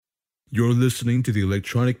You're listening to the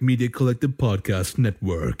Electronic Media Collective Podcast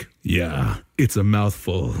Network. Yeah, it's a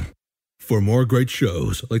mouthful. For more great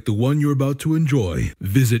shows like the one you're about to enjoy,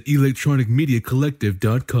 visit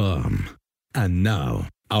electronicmediacollective.com. And now,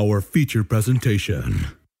 our feature presentation.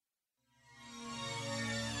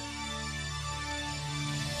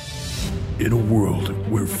 In a world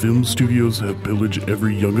where film studios have pillaged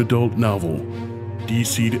every young adult novel,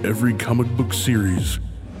 DC'd every comic book series,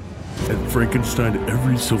 and Frankenstein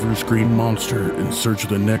every silver screen monster in search of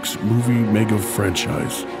the next movie mega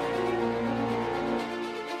franchise.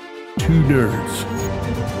 Two nerds,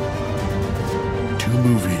 two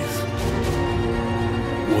movies,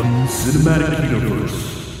 one cinematic universe.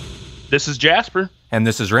 This is Jasper. And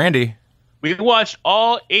this is Randy. We watched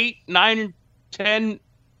all 8, 9, 10,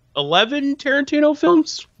 11 Tarantino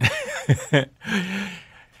films.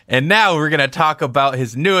 And now we're going to talk about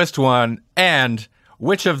his newest one and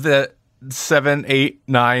which of the 7, 8,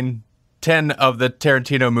 9, 10 of the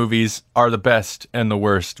Tarantino movies are the best and the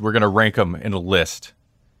worst. We're going to rank them in a list.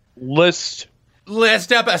 List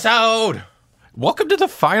episode! Welcome to the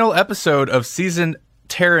final episode of season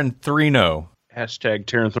Tarantino. Hashtag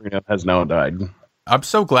Tarantino has now died. I'm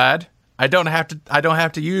so glad. I don't have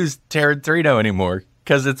to use Tarantino anymore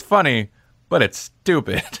because it's funny, but it's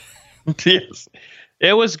stupid. Yes.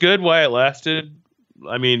 It was good while it lasted.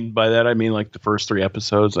 I mean, by that I mean like the first 3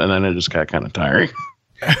 episodes, and then it just got kind of tiring.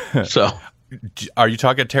 So, are you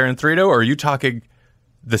talking Tarantino or are you talking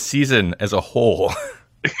the season as a whole?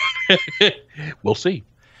 We'll see.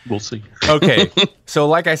 Okay, so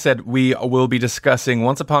like I said, we will be discussing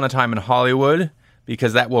Once Upon a Time in Hollywood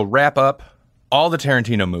because that will wrap up all the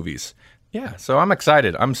Tarantino movies. Yeah, so I'm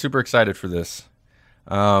excited. I'm super excited for this.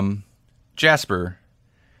 Jasper,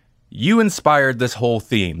 you inspired this whole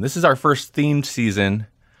theme. This is our first themed season,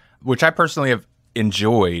 which I personally have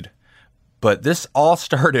enjoyed. But this all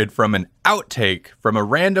started from an outtake, from a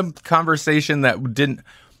random conversation that didn't...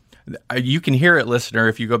 You can hear it, listener,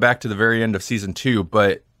 if you go back to the very end of season 2,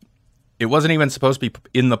 but it wasn't even supposed to be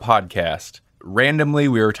in the podcast. Randomly,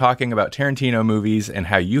 we were talking about Tarantino movies and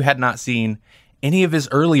how you had not seen any of his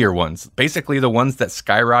earlier ones. Basically, the ones that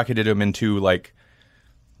skyrocketed him into, like,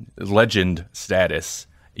 legend status.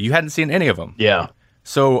 You hadn't seen any of them. Yeah.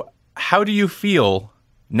 So how do you feel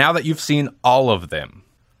now that you've seen all of them?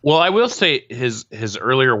 Well, I will say his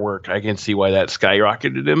earlier work, I can see why that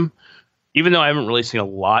skyrocketed him. Even though I haven't really seen a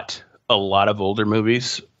lot of older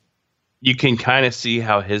movies, you can kind of see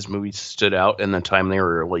how his movies stood out in the time they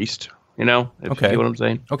were released. You know? If you get what I'm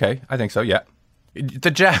saying? Okay, I think so, yeah.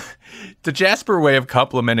 The Jasper way of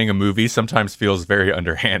complimenting a movie sometimes feels very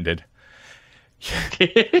underhanded.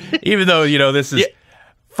 Even though, you know, this is... Yeah.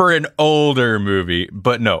 For an older movie,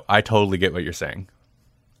 but no, I totally get what you're saying.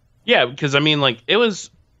 Yeah, because I mean, like, it was,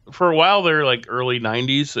 for a while there, like, early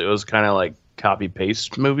 90s, it was kind of like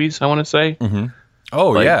copy-paste movies, I want to say. Mm-hmm.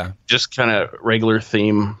 Oh, like, yeah. Just kind of regular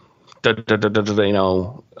theme, you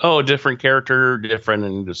know, different character, different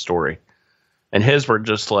in the story. And his were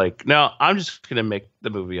just like, no, I'm just going to make the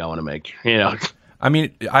movie I want to make, you know. I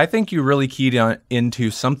mean, I think you really keyed into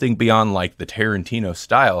something beyond, like, the Tarantino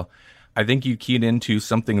style. I think you keyed into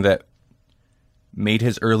something that made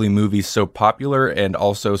his early movies so popular and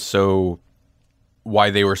also why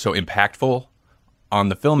they were so impactful on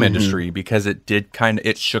the film industry, because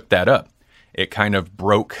it shook that up. It kind of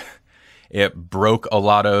broke a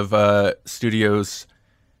lot of studios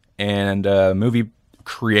and movie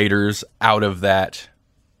creators out of that.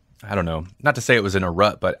 I don't know, not to say it was in a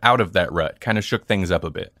rut, but out of that rut, kind of shook things up a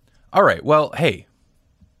bit. All right, well, hey,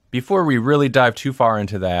 before we really dive too far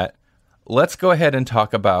into that, let's go ahead and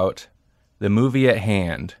talk about the movie at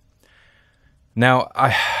hand. Now,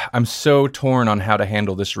 I'm so torn on how to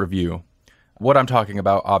handle this review. What I'm talking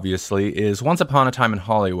about, obviously, is Once Upon a Time in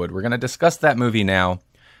Hollywood. We're going to discuss that movie now,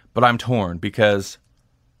 but I'm torn because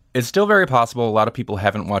it's still very possible a lot of people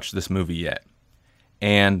haven't watched this movie yet.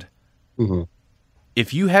 And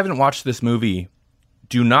if you haven't watched this movie,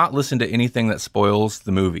 do not listen to anything that spoils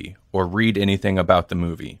the movie or read anything about the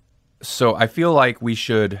movie. So I feel like we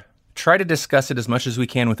should try to discuss it as much as we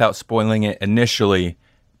can without spoiling it initially,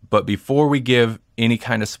 but before we give any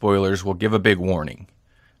kind of spoilers, we'll give a big warning,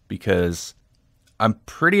 because I'm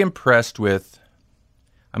pretty impressed with,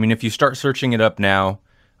 I mean, if you start searching it up now,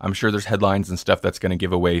 I'm sure there's headlines and stuff that's going to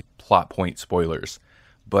give away plot point spoilers,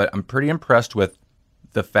 but I'm pretty impressed with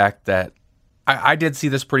the fact that I did see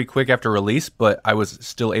this pretty quick after release, but I was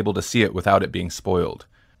still able to see it without it being spoiled.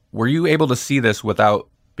 Were you able to see this without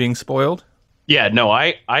being spoiled? Yeah, no,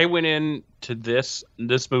 I went into this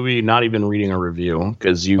movie not even reading a review,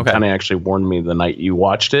 because you kind of actually warned me the night you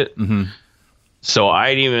watched it. Mm-hmm. So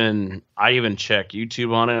I didn't even check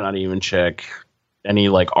YouTube on it. I didn't even check any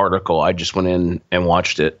like article. I just went in and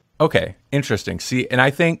watched it. Okay, interesting. See, and I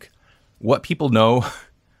think what people know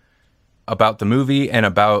about the movie and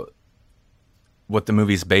about what the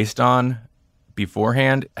movie's based on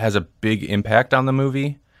beforehand has a big impact on the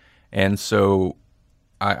movie. And so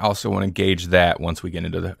I also want to gauge that once we get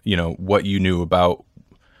into the, what you knew about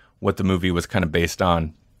what the movie was kind of based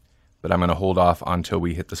on. But I'm going to hold off until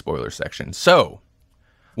we hit the spoiler section. So,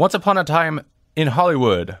 Once Upon a Time in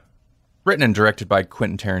Hollywood, written and directed by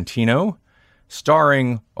Quentin Tarantino,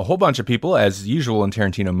 starring a whole bunch of people as usual in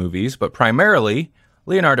Tarantino movies, but primarily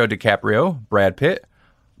Leonardo DiCaprio, Brad Pitt,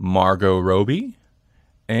 Margot Robbie,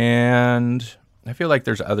 and I feel like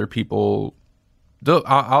there's other people.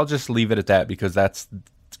 I'll just leave it at that because that's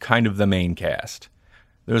kind of the main cast.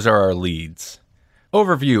 Those are our leads.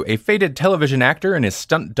 Overview: a fated television actor and his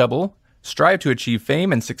stunt double strive to achieve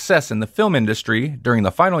fame and success in the film industry during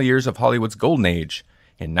the final years of Hollywood's golden age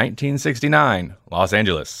in 1969, Los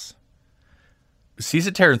Angeles.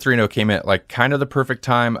 Cesar Tarantino came at like kind of the perfect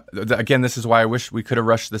time. Again, this is why I wish we could have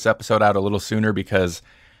rushed this episode out a little sooner, because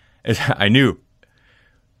I knew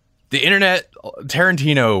the internet,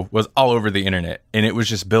 Tarantino was all over the internet, and it was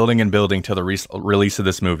just building and building till the release of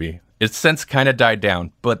this movie. It's since kind of died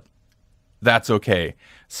down, but that's okay.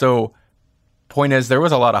 So, point is, there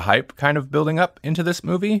was a lot of hype kind of building up into this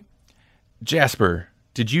movie. Jasper,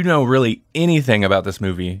 did you know really anything about this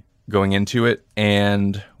movie going into it,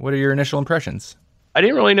 and what are your initial impressions? I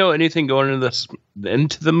didn't really know anything going into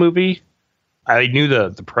the movie. I knew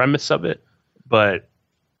the premise of it, but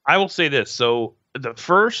I will say this. So the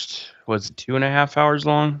first was 2.5 hours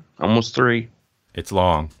long, almost 3. It's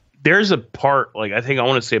long. There's a part, like I think I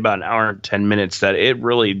want to say about an hour and 10 minutes, that it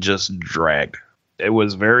really just dragged. It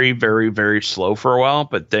was very, very, very slow for a while,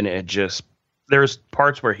 but then there's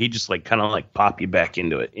parts where he just like kind of like pop you back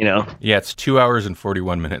into it, Yeah, it's 2 hours and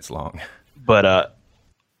 41 minutes long. But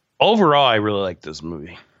overall, I really like this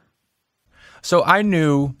movie. So I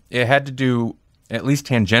knew it had to do, at least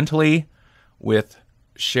tangentially, with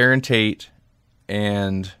Sharon Tate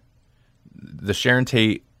and the Sharon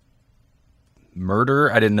Tate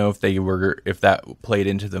murder. I didn't know if that played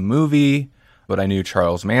into the movie, but I knew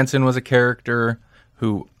Charles Manson was a character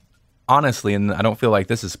who, honestly, and I don't feel like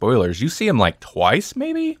this is spoilers, you see him like twice,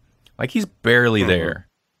 maybe? Like he's barely there.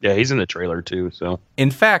 Yeah, he's in the trailer too. So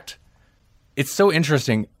in fact, it's so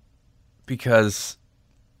interesting because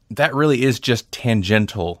that really is just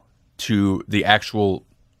tangential to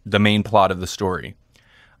the main plot of the story.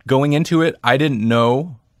 Going into it, I didn't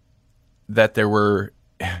know that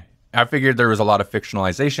I figured there was a lot of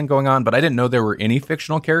fictionalization going on, but I didn't know there were any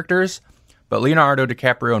fictional characters. But Leonardo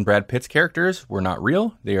DiCaprio and Brad Pitt's characters were not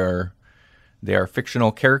real. They are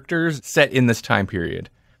fictional characters set in this time period.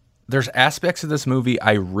 There's aspects of this movie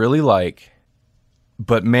I really like,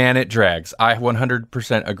 but man, it drags. I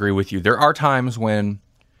 100% agree with you. There are times when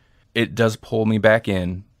it does pull me back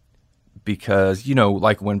in because,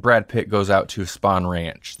 like when Brad Pitt goes out to Spahn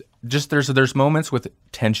Ranch, just there's moments with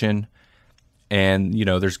tension. And,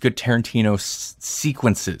 there's good Tarantino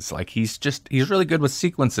sequences. Like, he's really good with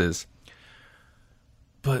sequences.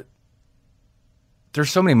 But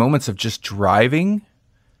there's so many moments of just driving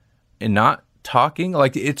and not talking.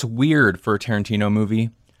 Like, it's weird for a Tarantino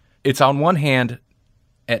movie. It's on one hand,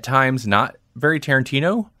 at times, not very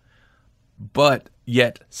Tarantino, but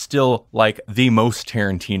yet still, like, the most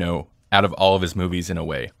Tarantino out of all of his movies in a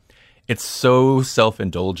way. It's so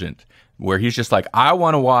self-indulgent, where he's just like, I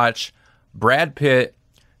want to watch Brad Pitt,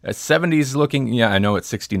 a 70s looking, yeah, I know it's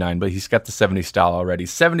 69, but he's got the 70s style already.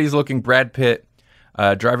 70s looking Brad Pitt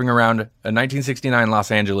driving around a 1969 Los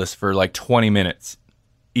Angeles for like 20 minutes.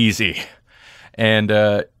 Easy. And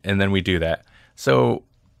then we do that. So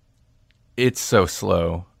it's so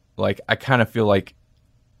slow. Like, I kind of feel like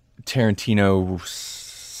Tarantino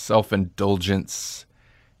self-indulgence,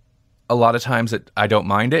 a lot of times I don't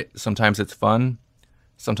mind it. Sometimes it's fun.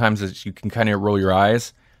 Sometimes you can kind of roll your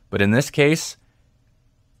eyes. But in this case,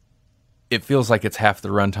 it feels like it's half the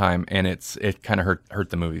runtime, and it kind of hurt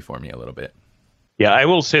the movie for me a little bit. Yeah, I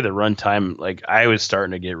will say the runtime, like, I was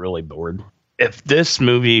starting to get really bored. If this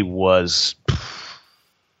movie was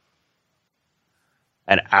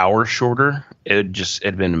an hour shorter,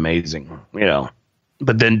 it'd been amazing,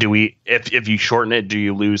 But then if you shorten it, do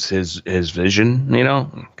you lose his vision,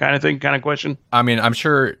 kind of thing, kind of question? I mean, I'm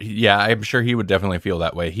sure he would definitely feel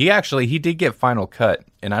that way. He did get Final Cut,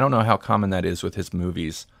 and I don't know how common that is with his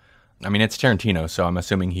movies. I mean, it's Tarantino, so I'm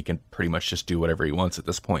assuming he can pretty much just do whatever he wants at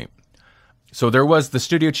this point. So the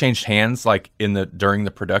studio changed hands like during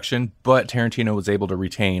the production, but Tarantino was able to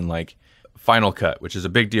retain like Final Cut, which is a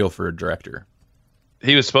big deal for a director.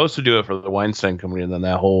 He was supposed to do it for the Weinstein Company, and then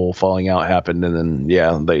that whole falling out happened, and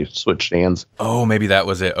then they switched hands. Oh, maybe that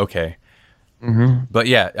was it. Okay. Mm-hmm. But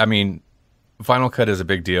yeah, I mean, Final Cut is a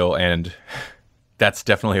big deal, and that's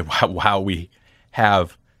definitely how we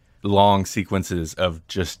have long sequences of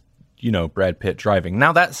just, Brad Pitt driving.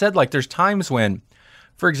 Now, that said, like, there's times when,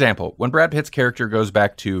 for example, when Brad Pitt's character goes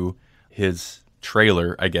back to his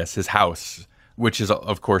trailer, I guess, his house, which is,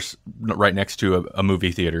 of course, right next to a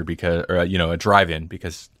movie theater or a drive-in,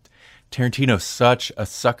 because Tarantino's such a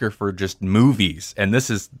sucker for just movies, and this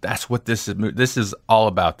is all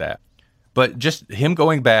about that. But just him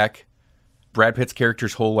going back, Brad Pitt's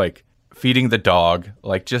character's whole, like, feeding the dog,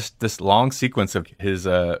 like, just this long sequence of his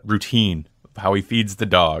routine, how he feeds the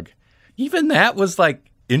dog. Even that was, like,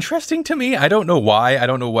 interesting to me. I don't know why. I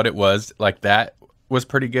don't know what it was. Like, that was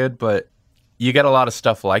pretty good, but you get a lot of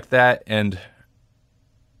stuff like that, and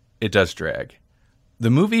it does drag.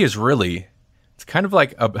 The movie is really, it's kind of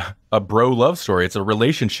like a bro love story. It's a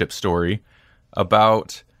relationship story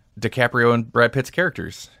about DiCaprio and Brad Pitt's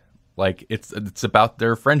characters. Like, it's about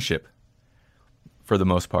their friendship for the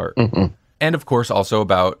most part. Mm-hmm. And of course also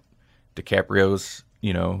about DiCaprio's,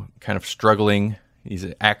 kind of struggling. He's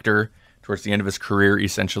an actor towards the end of his career,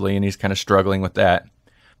 essentially, and he's kind of struggling with that.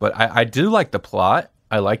 But I do like the plot.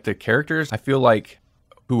 I like the characters. I feel like,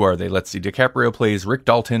 who are they? Let's see. DiCaprio plays Rick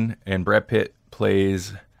Dalton, and Brad Pitt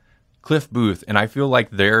plays Cliff Booth. And I feel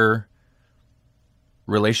like their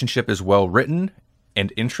relationship is well written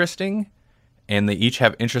and interesting, and they each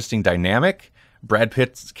have interesting dynamic. Brad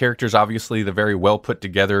Pitt's character is obviously the very well put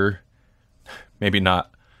together, maybe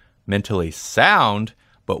not mentally sound,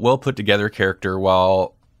 but well put together character,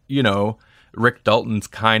 while, Rick Dalton's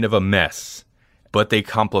kind of a mess, but they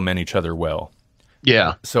complement each other well.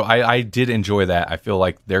 Yeah. So I did enjoy that. I feel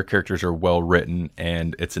like their characters are well written,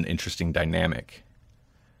 and it's an interesting dynamic.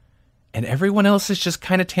 And everyone else is just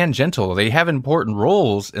kind of tangential. They have important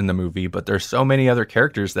roles in the movie, but there's so many other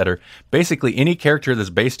characters that are basically any character that's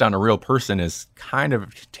based on a real person is kind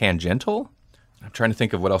of tangential. I'm trying to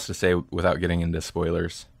think of what else to say without getting into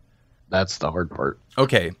spoilers. That's the hard part.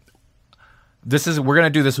 Okay. We're going to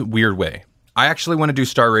do this weird way. I actually want to do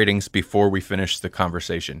star ratings before we finish the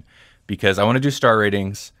conversation, because I want to do star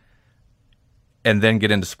ratings and then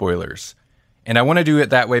get into spoilers. And I want to do it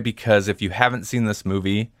that way because if you haven't seen this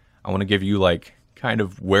movie, I want to give you, like, kind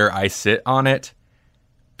of where I sit on it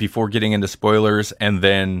before getting into spoilers, and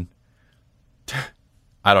then,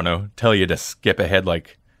 I don't know, tell you to skip ahead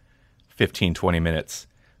like 15, 20 minutes,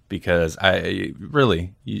 because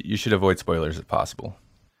you should avoid spoilers if possible.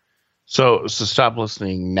 So stop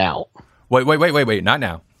listening now. Wait, not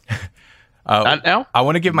now. Not now? I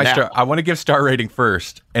want to give I want to give star rating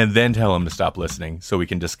first, and then tell them to stop listening so we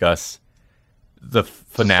can discuss the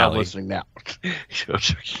finale. Stop listening now.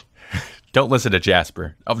 Don't listen to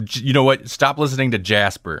Jasper. You know what? Stop listening to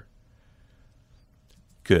Jasper.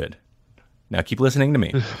 Good. Now keep listening to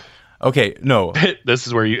me. Okay, no. This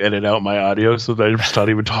is where you edit out my audio so that I'm just not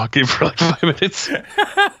even talking for like 5 minutes.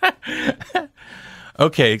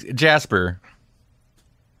 Okay, Jasper.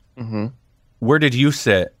 Mm-hmm. Where did you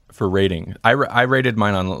sit for rating? I rated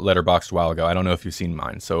mine on Letterboxd a while ago. I don't know if you've seen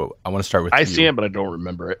mine, so I want to start with you. I see it, but I don't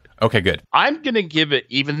remember it. Okay, good. I'm going to give it,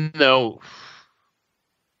 even though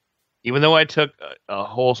I took a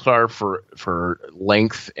whole star for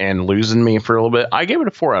length and losing me for a little bit, I gave it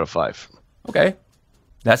a 4 out of 5. Okay.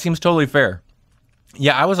 That seems totally fair.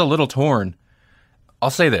 Yeah, I was a little torn.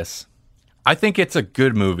 I'll say this. I think it's a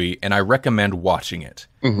good movie, and I recommend watching it.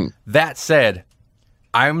 Mm-hmm. That said,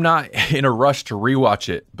 I'm not in a rush to rewatch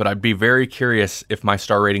it, but I'd be very curious if my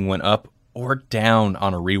star rating went up or down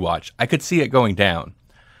on a rewatch. I could see it going down.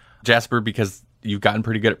 Jasper, because you've gotten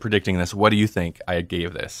pretty good at predicting this, what do you think I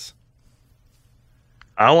gave this?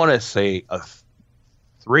 I want to say a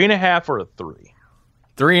 3.5 or a 3.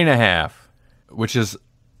 3.5, which is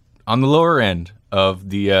on the lower end of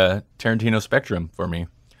the Tarantino spectrum for me.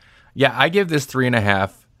 Yeah, I give this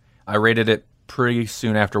 3.5. I rated it pretty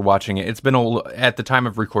soon after watching it. It's been at the time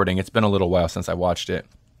of recording, it's been a little while since I watched it.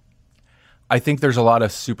 I think there's a lot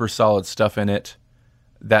of super solid stuff in it.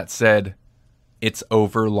 That said, it's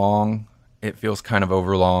overlong. It feels kind of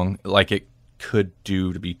overlong, like it could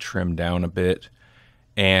do to be trimmed down a bit.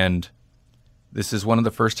 And this is one of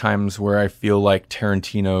the first times where I feel like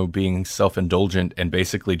Tarantino being self-indulgent and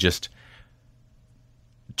basically just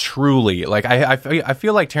truly, like, I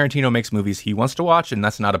feel like Tarantino makes movies he wants to watch, and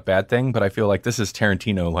that's not a bad thing, but I feel like this is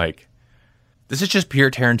Tarantino, like, this is just pure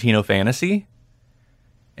Tarantino fantasy,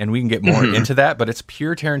 and we can get more into that, but it's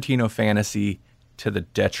pure Tarantino fantasy to the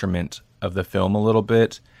detriment of the film a little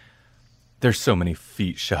bit. There's so many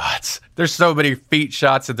feet shots.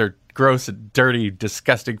 And they're gross, dirty,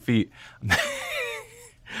 disgusting feet.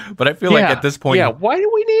 But I feel like at this point... Yeah, why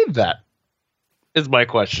do we need that? Is my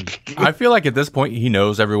question. I feel like at this point he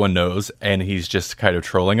knows everyone knows, and he's just kind of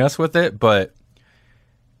trolling us with it, but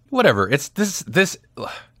whatever. It's this is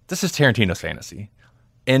Tarantino's fantasy.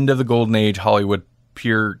 End of the golden age Hollywood,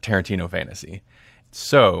 pure Tarantino fantasy.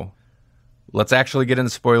 So let's actually get into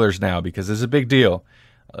spoilers now, because this is a big deal.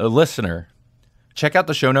 A listener, check out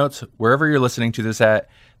the show notes wherever you're listening to this at.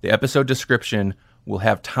 The episode description will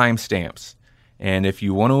have timestamps. And if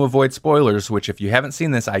you want to avoid spoilers, which if you haven't seen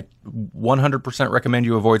this, I 100% recommend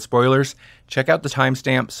you avoid spoilers, check out the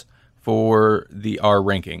timestamps for the R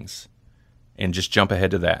rankings and just jump ahead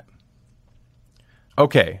to that.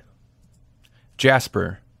 Okay.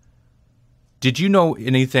 Jasper, did you know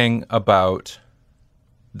anything about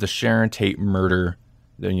the Sharon Tate murder,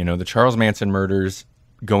 the Charles Manson murders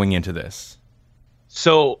going into this?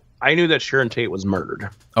 So I knew that Sharon Tate was murdered.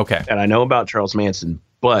 Okay. And I know about Charles Manson,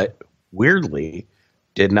 but weirdly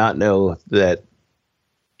did not know that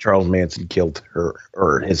Charles Manson killed her,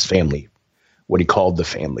 or his family, what he called the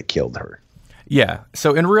family, killed her. Yeah.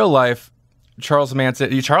 So in real life, Charles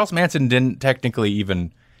Manson didn't technically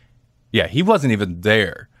even, he wasn't even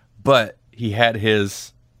there, but he had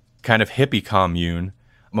his kind of hippie commune,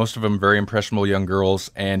 most of them very impressionable young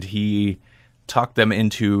girls, and he talked them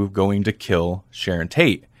into going to kill Sharon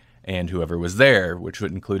Tate and whoever was there, which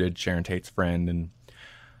would included Sharon Tate's friend.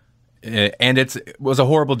 And it was a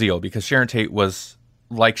horrible deal, because Sharon Tate was,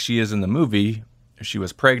 like she is in the movie, she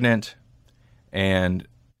was pregnant, and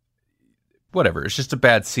whatever. It's just a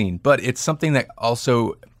bad scene. But it's something that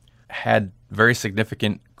also had very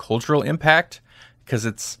significant cultural impact, because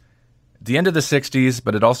it's the end of the 60s,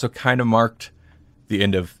 but it also kind of marked the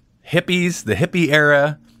end of hippies, the hippie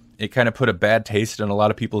era. It kind of put a bad taste in a lot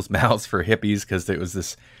of people's mouths for hippies, because it was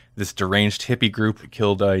this deranged hippie group that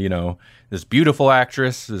killed, this beautiful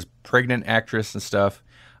actress, this pregnant actress and stuff.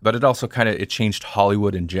 But it also it changed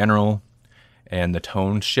Hollywood in general, and the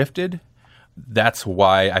tone shifted. That's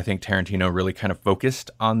why I think Tarantino really kind of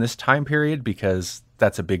focused on this time period, because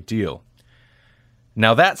that's a big deal.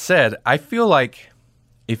 Now, that said, I feel like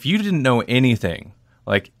if you didn't know anything,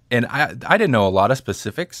 and I didn't know a lot of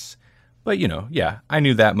specifics, but, I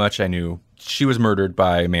knew that much. I knew she was murdered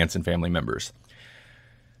by Manson family members.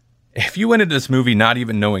 If you went into this movie not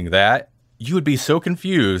even knowing that, you would be so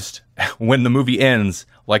confused when the movie ends,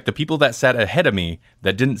 like the people that sat ahead of me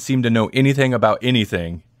that didn't seem to know anything about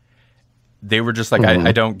anything. They were just like,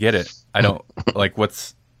 I don't get it. I don't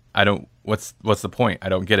what's the point? I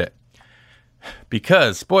don't get it.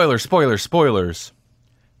 Because spoilers.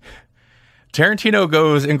 Tarantino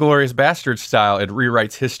goes Inglourious Basterds style and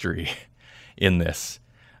rewrites history in this.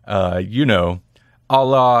 A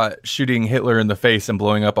la shooting Hitler in the face and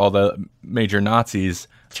blowing up all the major Nazis.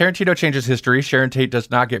 Tarantino changes history. Sharon Tate does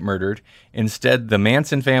not get murdered. Instead, the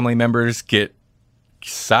Manson family members get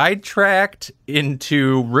sidetracked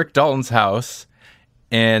into Rick Dalton's house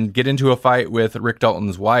and get into a fight with Rick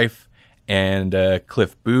Dalton's wife and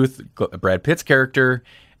Cliff Booth, Brad Pitt's character,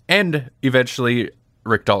 and eventually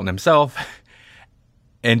Rick Dalton himself.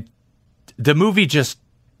 And the movie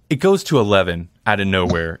it goes to 11 out of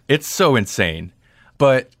nowhere. It's so insane.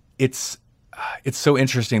 But it's so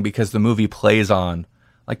interesting, because the movie plays on,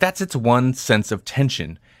 that's its one sense of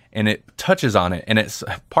tension, and it touches on it. And it's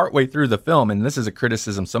partway through the film, and this is a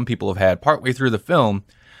criticism some people have had, partway through the film,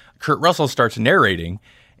 Kurt Russell starts narrating,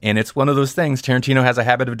 and it's one of those things. Tarantino has a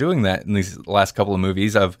habit of doing that in these last couple of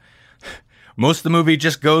movies. Most of the movie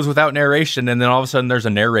just goes without narration, and then all of a sudden there's a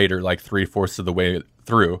narrator 3/4 of the way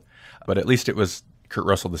through. But at least it was Kurt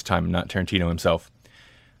Russell this time, not Tarantino himself.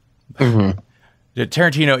 Mm-hmm.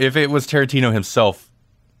 Tarantino, if it was Tarantino himself,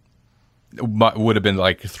 it would have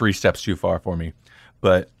been 3 steps too far for me.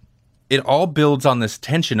 But it all builds on this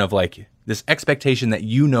tension of this expectation that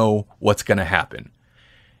what's going to happen.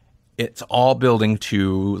 It's all building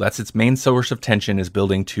to, that's its main source of tension, is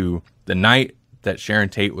building to the night that Sharon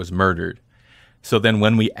Tate was murdered. So then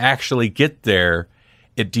when we actually get there,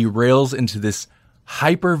 it derails into this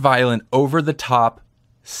hyper-violent, over-the-top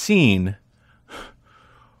scene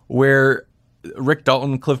where Rick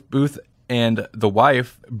Dalton, Cliff Booth, and the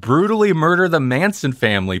wife brutally murder the Manson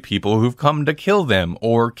family people who've come to kill them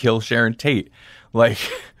or kill Sharon Tate.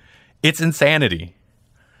 It's insanity.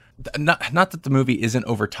 Not that the movie isn't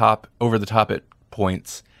over the top at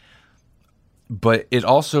points, but it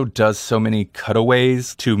also does so many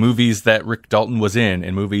cutaways to movies that Rick Dalton was in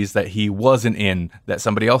and movies that he wasn't in, that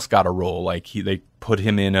somebody else got a role. They put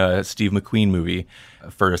him in a Steve McQueen movie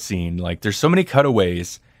for a scene. There's so many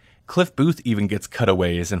cutaways. Cliff Booth even gets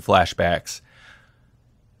cutaways and flashbacks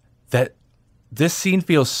that this scene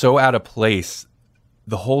feels so out of place.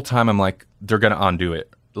 The whole time I'm like, they're going to undo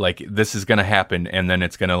it. Like, this is going to happen, and then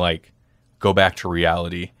it's going to, like, go back to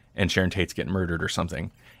reality, and Sharon Tate's getting murdered or something.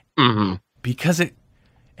 Mm-hmm. Because it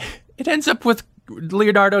ends up with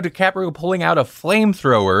Leonardo DiCaprio pulling out a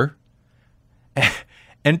flamethrower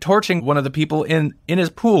and torching one of the people in his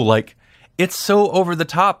pool. Like, it's so over the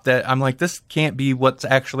top that I'm like, this can't be what's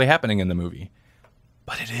actually happening in the movie.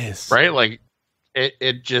 But it is. Right? Like,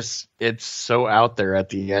 it's so out there at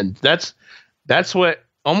the end. That's what,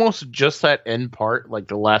 almost just that end part, like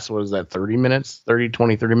the last, what was that, 30 minutes? 30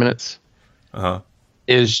 minutes? Uh-huh.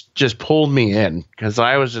 Is just pulled me in, because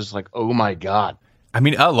I was just like, oh my God. I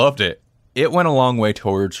mean, I loved it. It went a long way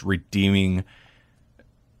towards redeeming,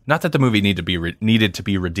 not that the movie needed to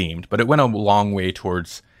be redeemed, but it went a long way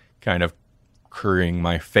towards kind of currying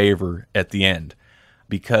my favor at the end,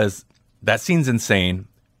 because that scene's insane.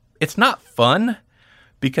 It's not fun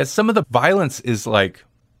because some of the violence is like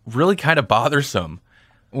really kind of bothersome.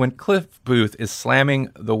 When Cliff Booth is slamming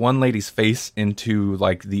the one lady's face into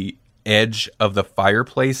like the edge of the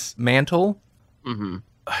fireplace mantle, Mm-hmm.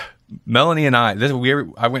 Melanie and I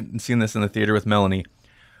went and seen this in the theater with Melanie.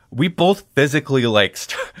 We both physically like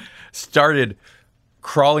started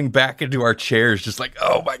crawling back into our chairs, just like,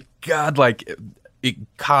 oh my God, like it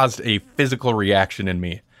caused a physical reaction in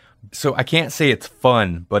me. So I can't say it's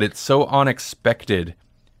fun, but it's so unexpected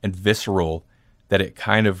and visceral that it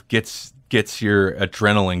kind of gets your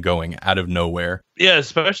adrenaline going out of nowhere. Yeah,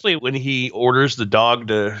 especially when he orders the dog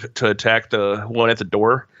to attack the one at the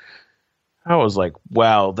door. I was like,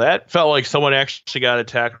 wow, that felt like someone actually got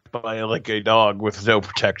attacked by like a dog with no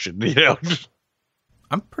protection, you know?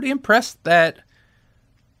 I'm pretty impressed that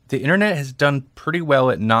the internet has done pretty well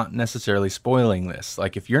at not necessarily spoiling this.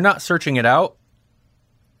 Like, if you're not searching it out,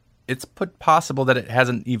 it's possible that it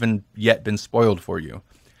hasn't even yet been spoiled for you.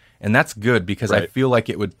 And that's good, because Right. I feel like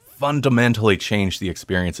it would fundamentally change the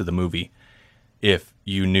experience of the movie if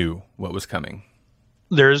you knew what was coming.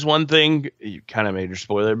 There's one thing, you kind of made your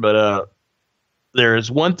spoiler, but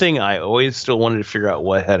there's one thing I always still wanted to figure out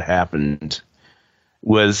what had happened,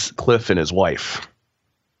 was Cliff and his wife.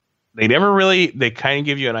 They kind of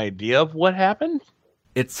give you an idea of what happened.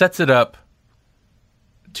 It sets it up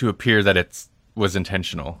to appear that it was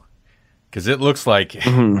intentional, because it looks like,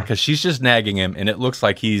 because she's just nagging him, and it looks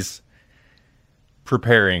like he's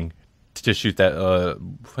preparing to shoot that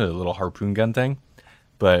little harpoon gun thing.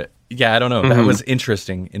 But yeah, I don't know. That was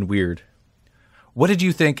interesting and weird. What did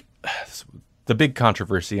you think? The big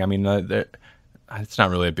controversy. I mean, it's not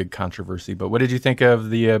really a big controversy, but what did you think of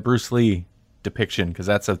the Bruce Lee depiction? Because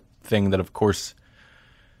that's a thing that, of course,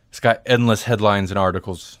 it's got endless headlines and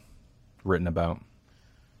articles written about.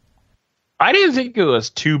 I didn't think it was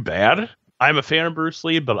too bad. I'm a fan of Bruce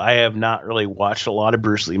Lee, but I have not really watched a lot of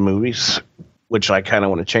Bruce Lee movies, which I kind of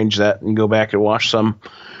want to change that and go back and watch some.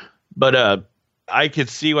 But I could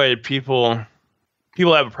see why people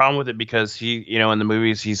have a problem with it, because he, you know, in the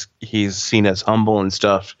movies he's seen as humble and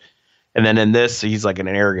stuff, and then in this he's like an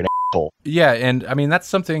arrogant asshole. Yeah, and I mean that's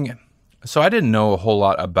something. So I didn't know a whole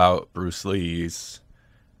lot about Bruce Lee's.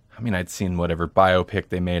 I mean, I'd seen whatever biopic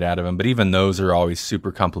they made out of him, but even those are always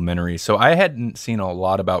super complimentary. So I hadn't seen a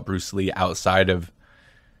lot about Bruce Lee outside of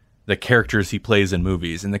the characters he plays in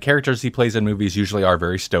movies, and the characters he plays in movies usually are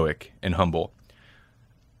very stoic and humble.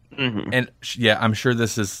 Mm-hmm. And yeah, I'm sure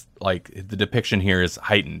this is like the depiction here is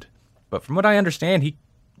heightened, but from what I understand, he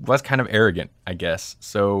was kind of arrogant, I guess.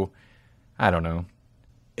 So I don't know.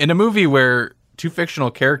 In a movie where two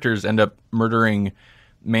fictional characters end up murdering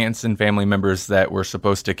Manson family members that were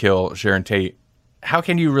supposed to kill Sharon Tate, how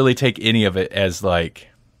can you really take any of it as like,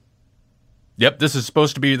 yep, this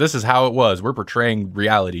is how it was. We're portraying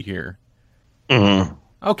reality here. Mm-hmm.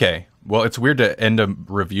 Okay. Well, it's weird to end a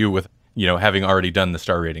review with, you know, having already done the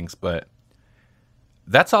star ratings, but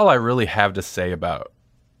that's all I really have to say about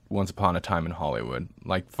Once Upon a Time in Hollywood.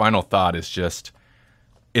 Like, final thought is just,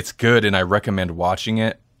 it's good and I recommend watching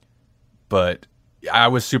it, but I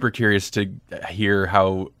was super curious to hear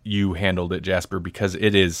how you handled it, Jasper, because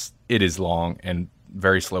it is long and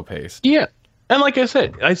very slow paced. Yeah. And like I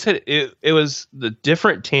said it was the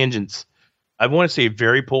different tangents. I want to say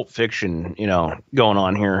very Pulp Fiction, you know, going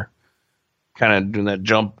on here. Kind of doing that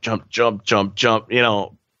jump, you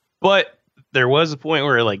know. But there was a point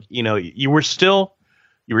where, like, you know, you were still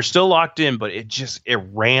locked in, but it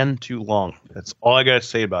ran too long. That's all I gotta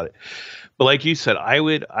say about it. But like you said, I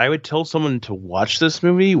would tell someone to watch this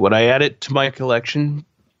movie. Would I add it to my collection?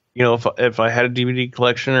 You know, if I had a DVD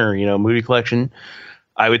collection or, you know, movie collection,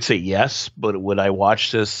 I would say yes. But would I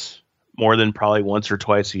watch this more than probably once or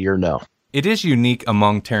twice a year? No. It is unique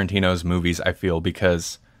among Tarantino's movies, I feel,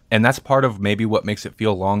 because And that's part of maybe what makes it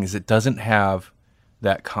feel long is it doesn't have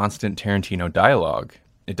that constant Tarantino dialogue.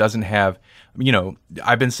 It doesn't have,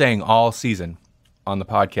 I've been saying all season on the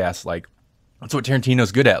podcast, like, that's what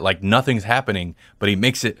Tarantino's good at. Like, nothing's happening, but he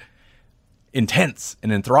makes it intense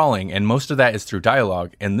and enthralling. And most of that is through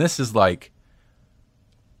dialogue. And this is like,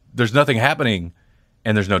 there's nothing happening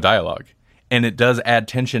and there's no dialogue. And it does add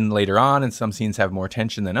tension later on, and some scenes have more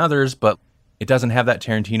tension than others, but it doesn't have that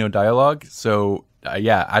Tarantino dialogue. So, I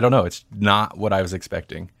don't know. It's not what I was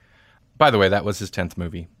expecting. By the way, that was his 10th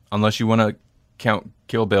movie. Unless you want to count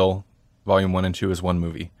Kill Bill Volume 1 and 2 as one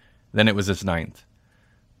movie. Then it was his 9th.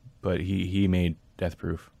 But he made Death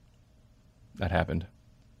Proof. That happened.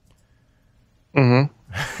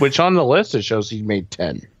 Mm-hmm. Which on the list, it shows he made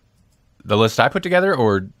 10. The list I put together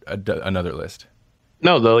or another list?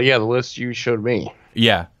 No, the list you showed me.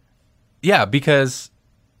 Yeah. Yeah, because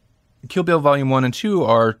Kill Bill Volume 1 and 2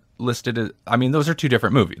 are listed as, those are two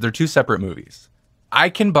different movies. They're two separate movies. I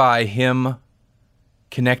can buy him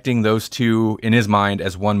connecting those two in his mind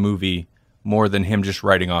as one movie more than him just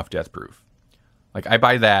writing off Death Proof. Like, I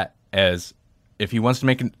buy that as, if he wants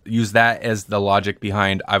to use that as the logic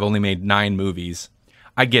behind, I've only made 9 movies,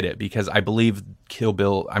 I get it, because I believe Kill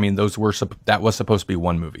Bill, that was supposed to be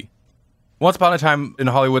one movie. Once Upon a Time in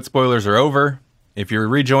Hollywood spoilers are over. If you're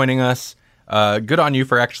rejoining us, good on you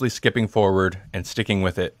for actually skipping forward and sticking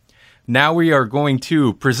with it. Now we are going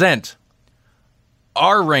to present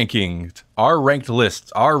our ranked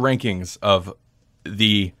lists, our rankings of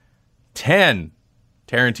the 10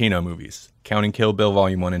 Tarantino movies, counting Kill Bill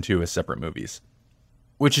Volume 1 and 2 as separate movies.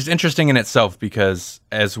 Which is interesting in itself because,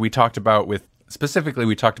 as we talked about we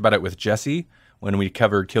talked about it with Jesse when we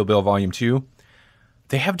covered Kill Bill Volume 2,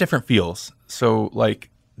 they have different feels. So,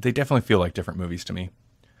 they definitely feel like different movies to me.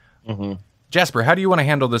 Mm-hmm. Jasper, how do you want to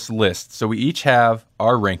handle this list? So we each have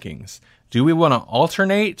our rankings. Do we want to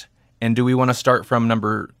alternate, and do we want to start from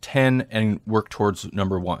number 10 and work towards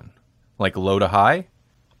number 1? Like low to high?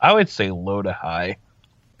 I would say low to high.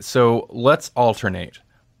 So let's alternate.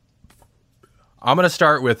 I'm going to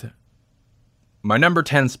start with my number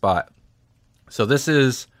 10 spot. So this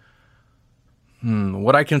is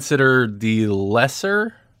what I consider the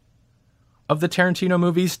lesser of the Tarantino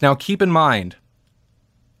movies. Now keep in mind,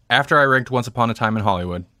 after I ranked Once Upon a Time in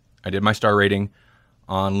Hollywood, I did my star rating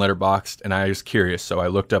on Letterboxd, and I was curious, so I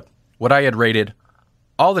looked up what I had rated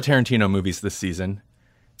all the Tarantino movies this season.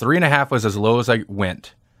 3.5 was as low as I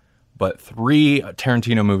went, but 3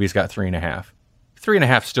 Tarantino movies got 3.5.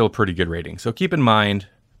 3.5 still a pretty good rating. So keep in mind,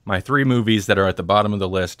 my 3 movies that are at the bottom of the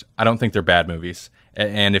list, I don't think they're bad movies.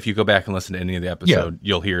 And if you go back and listen to any of the episode,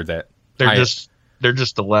 you'll hear that. They're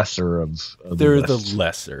just the lesser of they're the the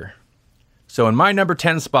lesser. So in my number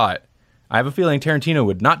 10 spot, I have a feeling Tarantino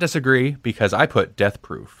would not disagree because I put Death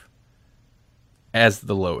Proof as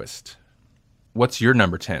the lowest. What's your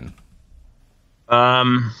number 10? I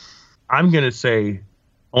want to say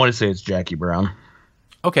it's Jackie Brown.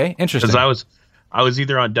 Okay, interesting. Because I was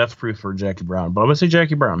either on Death Proof or Jackie Brown, but I'm going to say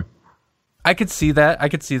Jackie Brown. I could see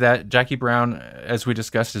that. Jackie Brown, as we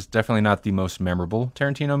discussed, is definitely not the most memorable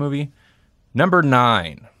Tarantino movie. Number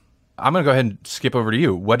 9. I'm going to go ahead and skip over to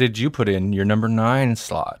you. What did you put in your number 9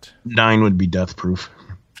 slot? 9 would be Death Proof.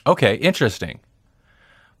 Okay, interesting.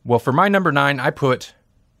 Well, for my number 9,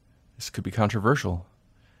 this could be controversial.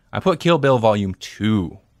 I put Kill Bill Volume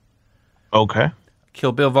 2. Okay.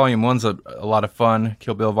 Kill Bill Volume 1's a lot of fun.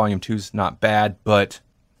 Kill Bill Volume 2's not bad, but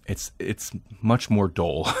it's much more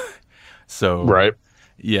dull. So, right.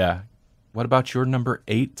 Yeah. What about your number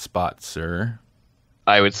 8 spot, sir?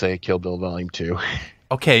 I would say Kill Bill Volume 2.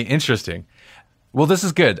 Okay, interesting. Well, this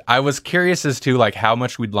is good. I was curious as to how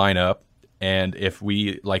much we'd line up, and if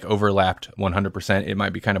we overlapped 100%, it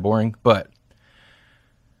might be kind of boring. But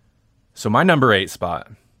so my number 8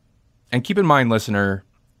 spot, and keep in mind, listener,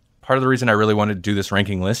 part of the reason I really wanted to do this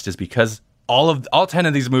ranking list is because all 10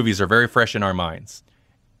 of these movies are very fresh in our minds,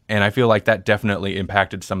 and I feel like that definitely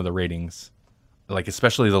impacted some of the ratings,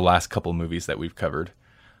 especially the last couple movies that we've covered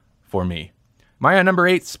for me. My number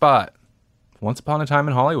 8 spot. Once Upon a Time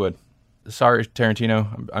in Hollywood. Sorry,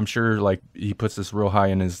 Tarantino. I'm sure he puts this real high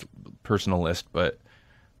in his personal list, but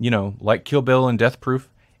like Kill Bill and Death Proof,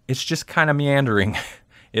 it's just kind of meandering.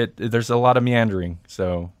 There's a lot of meandering.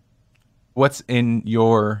 So, what's in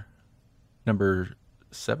your number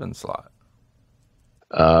 7 slot?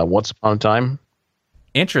 Once Upon a Time.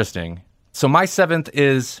 Interesting. So my 7th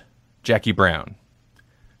is Jackie Brown.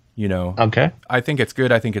 Okay. I think it's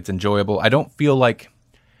good. I think it's enjoyable. I don't feel like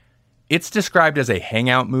it's described as a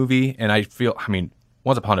hangout movie, and I feel,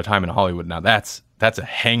 Once Upon a Time in Hollywood, now that's a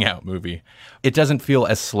hangout movie. It doesn't feel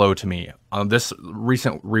as slow to me. On this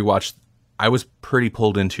recent rewatch, I was pretty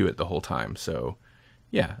pulled into it the whole time. So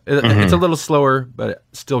yeah, it's a little slower, but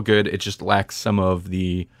still good. It just lacks some of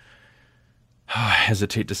the, I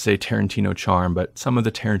hesitate to say Tarantino charm, but some of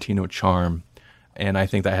the Tarantino charm. And I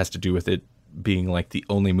think that has to do with it being like the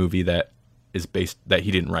only movie that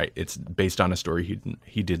he didn't write. It's based on a story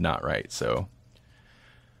he did not write. So,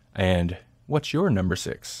 and what's your number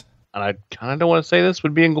 6? And I kind of want to say this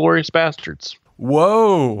would be Inglourious Bastards.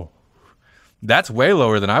 Whoa, that's way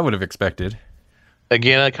lower than I would have expected.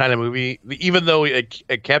 Again, a kind of movie, even though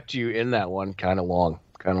it kept you in that one kind of long.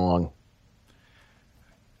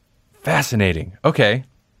 Fascinating. Okay,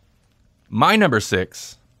 my number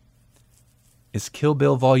 6 is Kill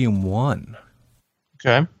Bill Volume 1.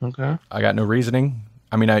 Okay. I got no reasoning.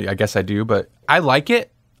 I mean, I guess I do, but I like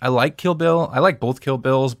it. I like Kill Bill. I like both Kill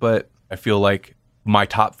Bills, but I feel like my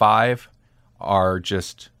top 5 are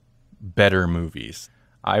just better movies.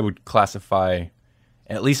 I would classify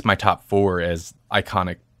at least my top 4 as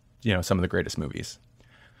iconic, some of the greatest movies.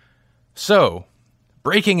 So,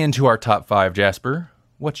 breaking into our top 5, Jasper,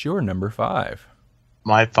 what's your number 5?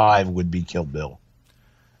 My 5 would be Kill Bill.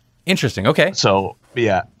 Interesting. Okay. So,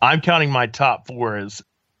 yeah, I'm counting my top 4 as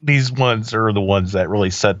these ones are the ones that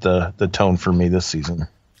really set the tone for me this season.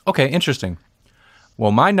 Okay, interesting.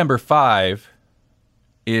 Well, my number 5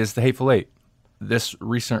 is The Hateful Eight. This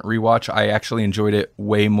recent rewatch, I actually enjoyed it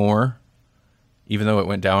way more, even though it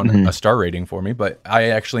went down a star rating for me, but I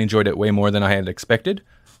actually enjoyed it way more than I had expected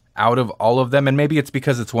out of all of them. And maybe it's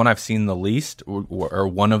because it's one I've seen the least, or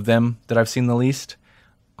one of them that I've seen the least.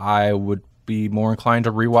 I would be more inclined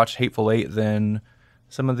to rewatch Hateful Eight than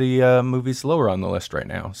some of the movies lower on the list right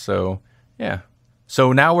now. So, yeah.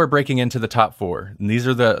 So now we're breaking into the top 4. And these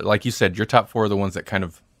are like you said, your top 4 are the ones that kind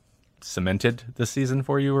of cemented the season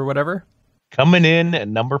for you or whatever. Coming in at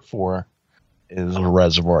number 4 is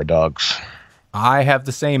Reservoir Dogs. I have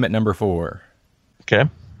the same at number 4. Okay.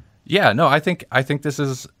 Yeah, no, I think this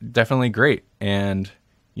is definitely great. And,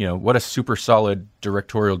 what a super solid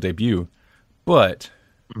directorial debut. But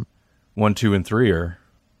 1, 2, and 3 are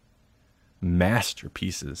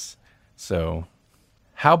masterpieces. So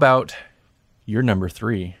how about your number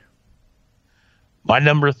 3? My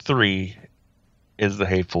number 3 is The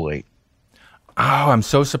Hateful Eight. Oh, I'm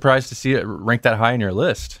so surprised to see it ranked that high on your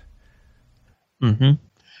list. Mm-hmm.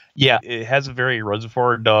 Yeah, it has a very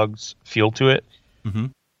Reservoir Dogs feel to it. Mm-hmm.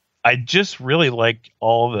 I just really like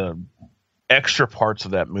all the extra parts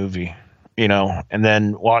of that movie, and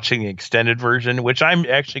then watching the extended version, which I'm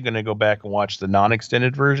actually going to go back and watch the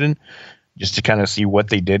non-extended version just to kind of see what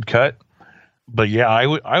they did cut. But yeah, I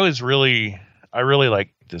really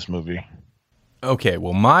liked this movie. Okay,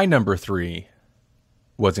 well, my number 3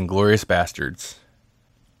 was Inglourious Bastards.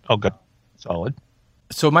 Oh, good. Solid.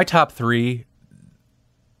 So my top 3,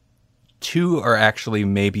 2 are actually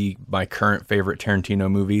maybe my current favorite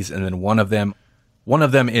Tarantino movies, and then one of them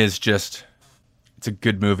is just, it's a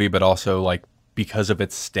good movie, but also like because of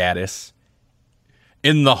its status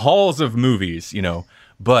in the halls of movies,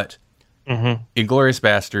 But Inglourious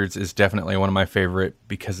Bastards is definitely one of my favorite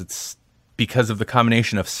because of the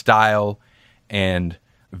combination of style and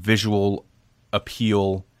visual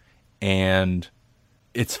appeal, and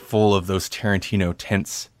it's full of those Tarantino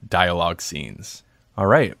tense dialogue scenes. All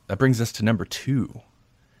right, that brings us to number 2.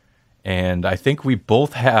 And I think we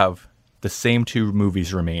both have the same 2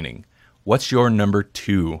 movies remaining. What's your number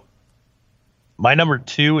 2? My number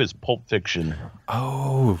 2 is Pulp Fiction.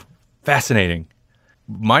 Oh, fascinating.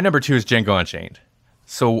 My number 2 is Django Unchained.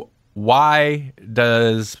 So why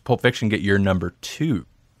does Pulp Fiction get your number 2?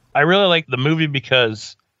 I really like the movie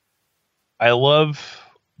because I love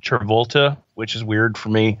Travolta, which is weird for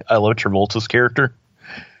me. I love Travolta's character.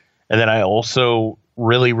 And then I also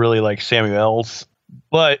really, really like Samuel L's.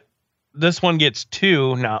 But this one gets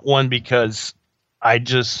 2, not 1, because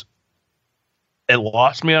it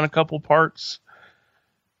lost me on a couple parts.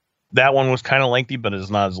 That one was kind of lengthy, but it's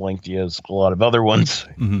not as lengthy as a lot of other ones.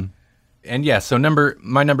 Mm-hmm. And yeah, so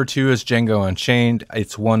my number 2 is Django Unchained.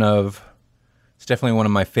 It's definitely one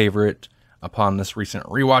of my favorite upon this recent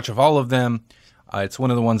rewatch of all of them. It's one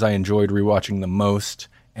of the ones I enjoyed rewatching the most.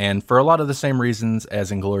 And for a lot of the same reasons as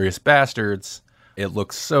Inglourious Bastards, it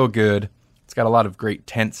looks so good. It's got a lot of great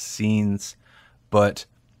tense scenes, but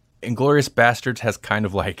Inglourious Bastards has kind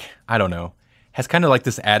of like,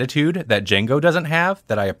 this attitude that Django doesn't have,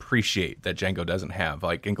 that I appreciate that Django doesn't have.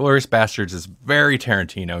 Like, Inglourious Bastards is very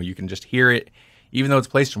Tarantino. You can just hear it. Even though it's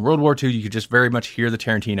placed in World War II, you could just very much hear the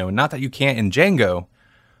Tarantino. And not that you can't in Django,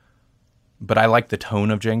 but I like the tone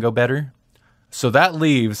of Django better. So that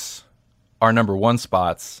leaves our number 1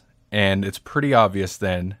 spots, and it's pretty obvious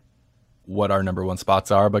then what our number 1 spots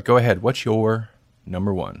are. But go ahead, what's your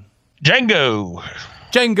number 1? Django.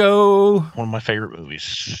 Django. One of my favorite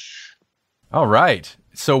movies. All right.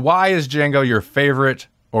 So why is Django your favorite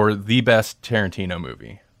or the best Tarantino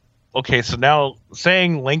movie? Okay, so now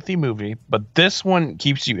saying lengthy movie, but this one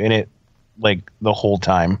keeps you in it like the whole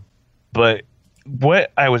time. But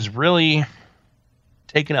what I was really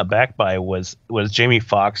taken aback by was Jamie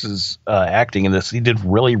Foxx's acting in this. He did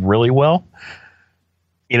really, really well.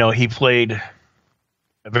 You know, he played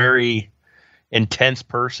a very intense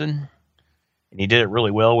person, and he did it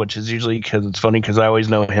really well, which is usually because it's funny because I always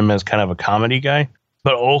know him as kind of a comedy guy.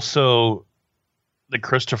 But also, the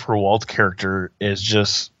Christopher Waltz character is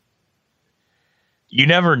just, you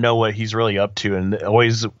never know what he's really up to, and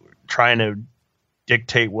always trying to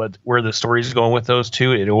dictate where the story's going with those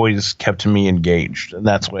two. It always kept me engaged, and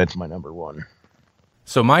that's why it's my number one.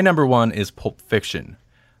 So my number one is Pulp Fiction.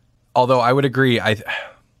 Although I would agree,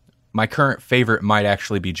 my current favorite might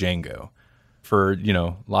actually be Django for, you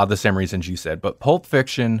know, a lot of the same reasons you said. But Pulp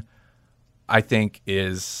Fiction, I think,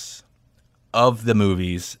 is, of the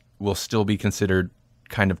movies, will still be considered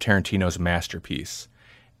kind of Tarantino's masterpiece.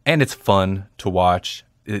 And it's fun to watch.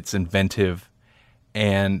 It's inventive.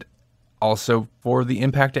 And also for the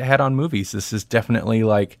impact it had on movies. This is definitely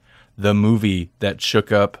like the movie that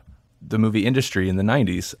shook up the movie industry in the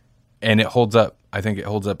 90s. And it holds up. I think it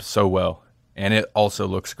holds up so well. And it also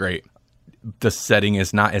looks great. The setting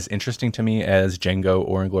is not as interesting to me as Django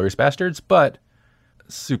or Inglourious Basterds, but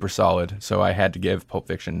super solid. So I had to give Pulp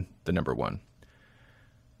Fiction the number one.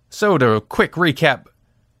 So to quick recap,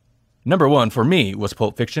 number one for me was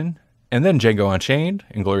Pulp Fiction, and then Django Unchained,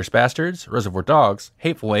 Inglourious Basterds, Reservoir Dogs,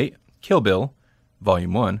 Hateful Eight, Kill Bill,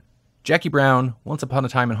 Volume 1, Jackie Brown, Once Upon a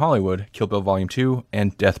Time in Hollywood, Kill Bill Volume 2,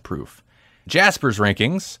 and Death Proof. Jasper's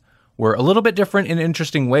rankings were a little bit different in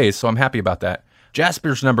interesting ways, so I'm happy about that.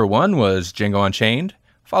 Jasper's number one was Django Unchained,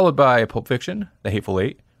 followed by Pulp Fiction, The Hateful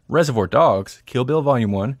Eight, Reservoir Dogs, Kill Bill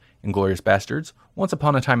Volume 1, Inglourious Basterds, Once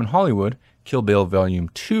Upon a Time in Hollywood, Kill Bill Volume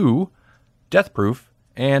 2, Death Proof,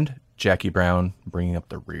 and Jackie Brown bringing up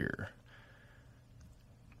the rear.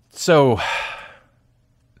 So,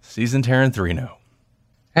 season Tarantino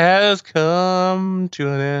has come to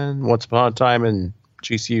an end. Once Upon a Time in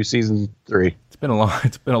GCU season 3. It's been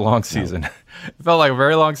a long season. It felt like a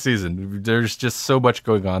very long season. There's just so much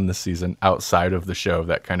going on this season outside of the show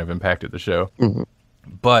that kind of impacted the show. Mm-hmm.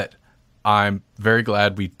 But I'm very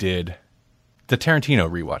glad we did the Tarantino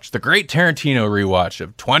rewatch, the great Tarantino rewatch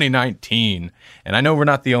of 2019. And I know we're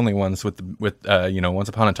not the only ones with Once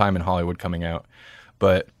Upon a Time in Hollywood coming out,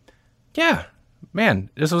 but yeah, man,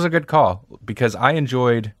 this was a good call because I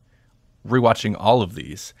enjoyed rewatching all of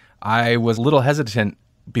these. I was a little hesitant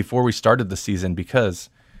before we started the season because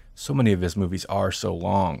so many of his movies are so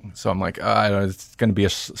long. So I'm like, it's going to be a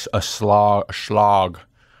slog. It's going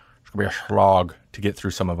to be a slog to get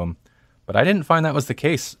through some of them. But I didn't find that was the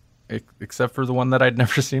case, except for the one that I'd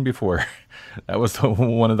never seen before. That was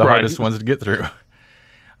one of the hardest ones to get through.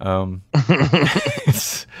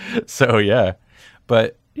 So, yeah.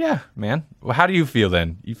 But, yeah, man. Well, how do you feel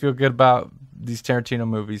then? You feel good about these Tarantino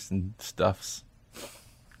movies and stuffs?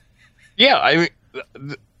 Yeah, I mean,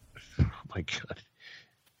 oh my God.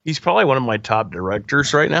 He's probably one of my top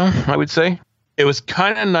directors right now, I would say. It was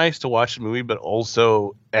kind of nice to watch the movie, but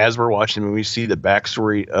also as we're watching the movie, see the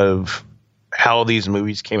backstory of how these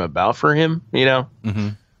movies came about for him, you know? Mm-hmm.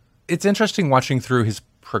 It's interesting watching through his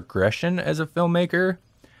progression as a filmmaker.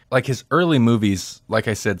 Like his early movies, like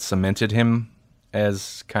I said, cemented him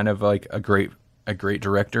as kind of like a great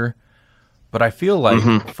director. But I feel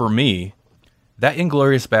like for me, that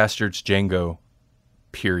Inglourious Basterds, Django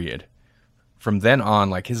period, from then on,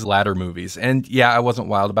 like his latter movies, and yeah, I wasn't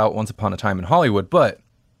wild about Once Upon a Time in Hollywood, but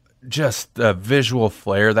just the visual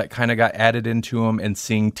flair that kind of got added into him, and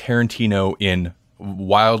seeing Tarantino in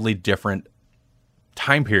wildly different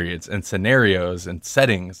time periods and scenarios and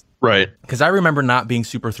settings. Right. Because I remember not being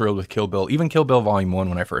super thrilled with Kill Bill, even Kill Bill Volume 1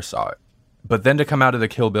 when I first saw it. But then to come out of the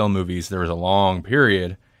Kill Bill movies, there was a long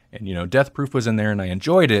period, and Death Proof was in there, and I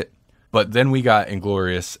enjoyed it. But then we got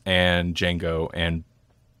Inglourious and Django, and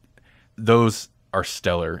those are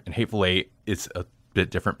stellar. And Hateful Eight, it's a bit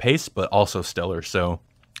different pace, but also stellar. So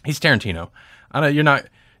he's Tarantino. I know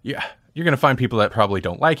you're going to find people that probably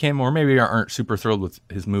don't like him or maybe aren't super thrilled with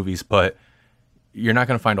his movies, but you're not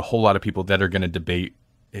going to find a whole lot of people that are going to debate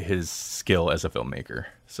his skill as a filmmaker.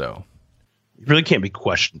 So it really can't be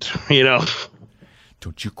questioned, you know?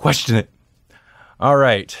 Don't you question it. All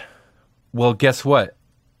right. Well, guess what?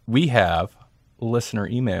 We have listener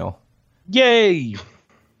email. Yay!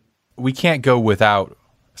 We can't go without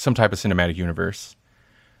some type of cinematic universe.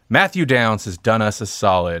 Matthew Downs has done us a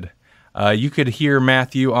solid. You could hear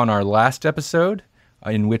Matthew on our last episode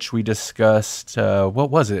in which we discussed, what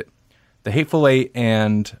was it? The Hateful Eight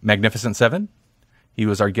and Magnificent Seven. He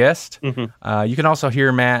was our guest. Mm-hmm. You can also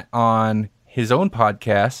hear Matt on his own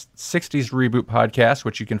podcast, 60s Reboot Podcast,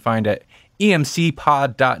 which you can find at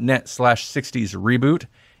emcpod.net/60s Reboot.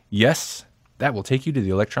 Yes, that will take you to the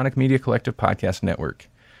Electronic Media Collective Podcast Network,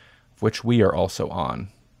 which we are also on,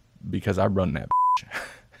 because I run that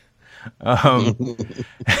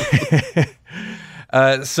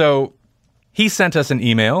So he sent us an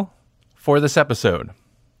email for this episode.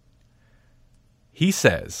 He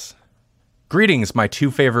says, "Greetings, my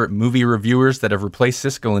two favorite movie reviewers that have replaced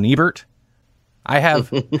Siskel and Ebert. I have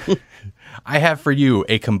for you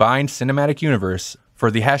a combined cinematic universe for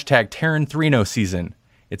the hashtag Tarantino season.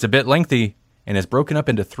 It's a bit lengthy and is broken up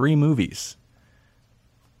into 3 movies."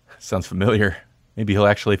 Sounds familiar. Maybe he'll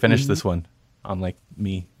actually finish this one, unlike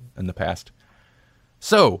me in the past.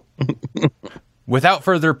 So, without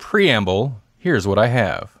further preamble, here's what I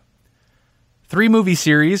have. 3 movie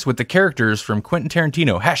series with the characters from Quentin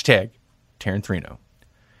Tarantino, hashtag Tarantino.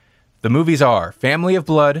 The movies are Family of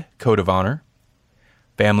Blood, Code of Honor,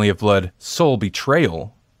 Family of Blood, Soul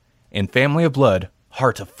Betrayal, and Family of Blood,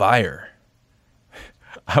 Heart of Fire.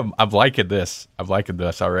 I'm liking this. I'm liking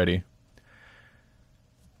this already.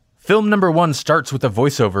 Film number 1 starts with a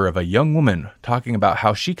voiceover of a young woman talking about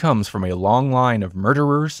how she comes from a long line of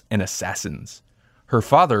murderers and assassins. Her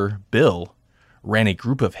father, Bill, ran a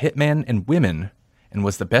group of hitmen and women and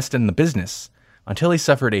was the best in the business until he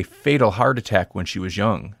suffered a fatal heart attack when she was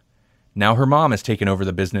young. Now her mom has taken over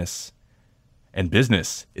the business, and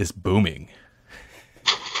business is booming.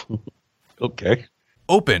 Okay.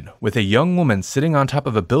 Open with a young woman sitting on top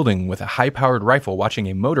of a building with a high-powered rifle watching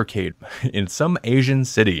a motorcade in some Asian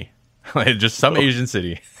city. Just some Asian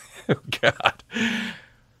city. Oh, God.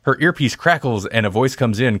 Her earpiece crackles and a voice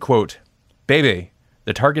comes in, quote, "Baby,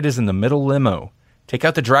 the target is in the middle limo. Take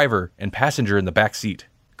out the driver and passenger in the back seat.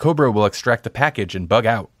 Cobra will extract the package and bug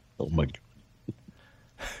out." Oh, my God.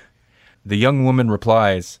 The young woman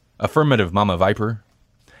replies, "Affirmative, Mama Viper."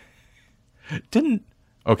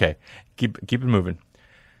 Okay, keep it moving.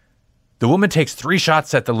 The woman takes 3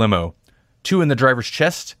 shots at the limo, 2 in the driver's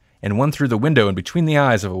chest and 1 through the window and between the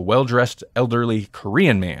eyes of a well-dressed elderly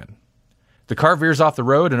Korean man. The car veers off the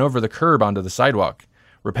road and over the curb onto the sidewalk.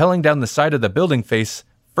 Rappelling down the side of the building face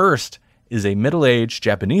first is a middle-aged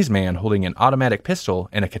Japanese man holding an automatic pistol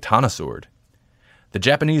and a katana sword. The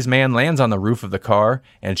Japanese man lands on the roof of the car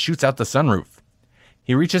and shoots out the sunroof.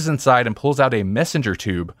 He reaches inside and pulls out a messenger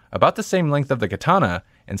tube about the same length of the katana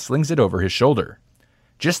and slings it over his shoulder.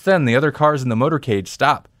 Just then, the other cars in the motorcade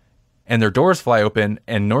stop, and their doors fly open,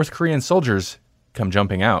 and North Korean soldiers come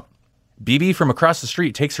jumping out. BB from across the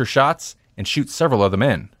street takes her shots and shoots several of the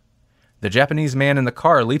men. The Japanese man in the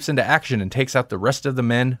car leaps into action and takes out the rest of the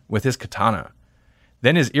men with his katana.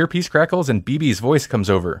 Then his earpiece crackles and BB's voice comes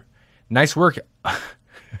over. "Nice work."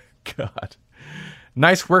 God.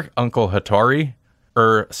 "Nice work, Uncle Hattori.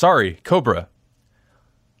 Sorry, Cobra.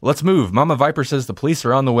 Let's move. Mama Viper says the police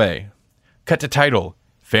are on the way." Cut to title,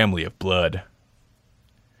 Family of Blood.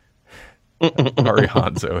 Hattori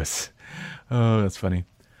Hanzo is... Oh, that's funny.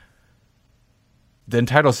 Then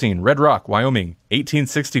title scene, Red Rock, Wyoming,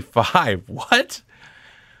 1865. What?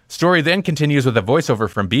 Story then continues with a voiceover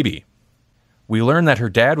from BB. We learn that her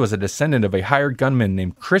dad was a descendant of a hired gunman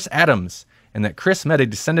named Chris Adams, and that Chris met a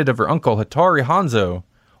descendant of her uncle Hattori Hanzo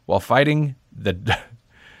while fighting the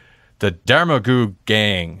Darmagu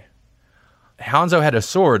gang. Hanzo had a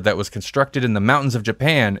sword that was constructed in the mountains of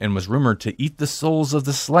Japan and was rumored to eat the souls of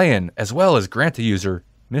the slain, as well as grant the user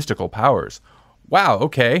mystical powers. Wow,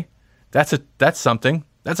 okay. That's something.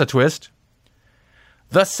 That's a twist.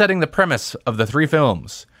 Thus setting the premise of the 3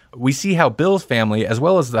 films. We see how Bill's family, as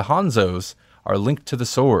well as the Hanzos, are linked to the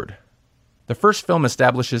sword. The first film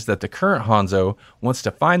establishes that the current Hanzo wants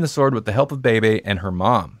to find the sword with the help of Bebe and her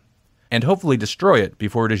mom, and hopefully destroy it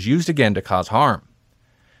before it is used again to cause harm.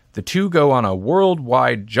 The 2 go on a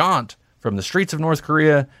worldwide jaunt from the streets of North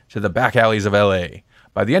Korea to the back alleys of LA.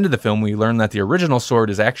 By the end of the film, we learn that the original sword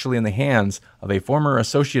is actually in the hands of a former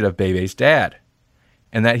associate of Bebe's dad,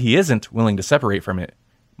 and that he isn't willing to separate from it,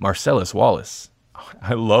 Marcellus Wallace.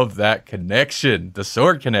 I love that connection, the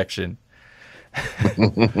sword connection.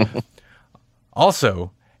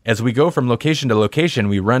 Also, as we go from location to location,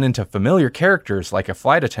 we run into familiar characters like a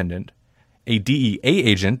flight attendant, a DEA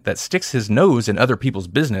agent that sticks his nose in other people's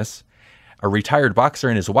business, a retired boxer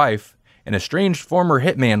and his wife, an estranged former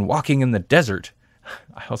hitman walking in the desert.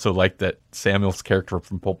 I also like that Samuel's character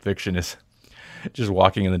from Pulp Fiction is just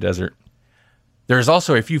walking in the desert. There's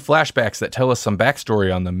also a few flashbacks that tell us some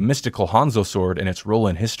backstory on the mystical Hanzo sword and its role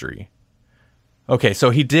in history. Okay, so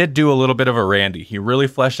he did do a little bit of a Randy. He really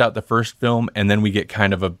fleshed out the first film, and then we get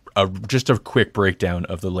kind of just a quick breakdown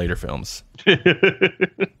of the later films.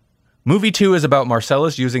 Movie 2 is about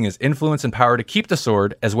Marcellus using his influence and power to keep the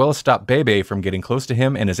sword, as well as stop Bebe from getting close to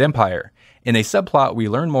him and his empire. In a subplot, we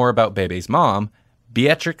learn more about Bebe's mom,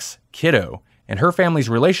 Beatrix Kiddo, and her family's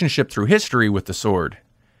relationship through history with the sword.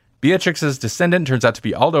 Beatrix's descendant turns out to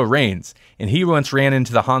be Aldo Reigns, and he once ran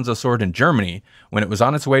into the Hanzo sword in Germany when it was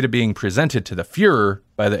on its way to being presented to the Führer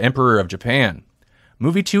by the Emperor of Japan.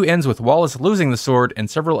 Movie 2 ends with Wallace losing the sword and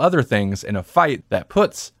several other things in a fight that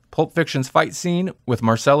puts Pulp Fiction's fight scene with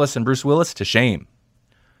Marcellus and Bruce Willis to shame.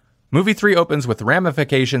 Movie 3 opens with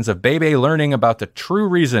ramifications of Bebe learning about the true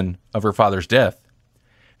reason of her father's death.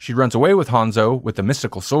 She runs away with Hanzo with the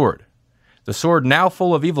mystical sword. The sword, now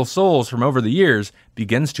full of evil souls from over the years,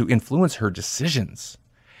 begins to influence her decisions.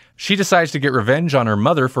 She decides to get revenge on her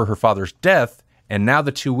mother for her father's death, and now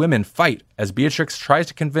the two women fight as Beatrix tries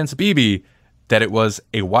to convince Bebe that it was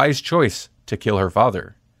a wise choice to kill her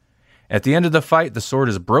father. At the end of the fight, the sword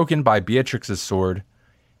is broken by Beatrix's sword,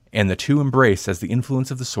 and the two embrace as the influence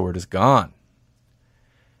of the sword is gone.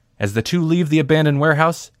 As the two leave the abandoned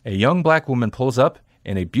warehouse, a young black woman pulls up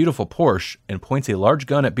in a beautiful Porsche and points a large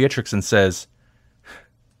gun at Beatrix and says,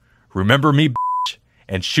 "Remember me, bitch,"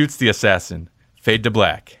 and shoots the assassin. Fade to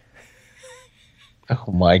black.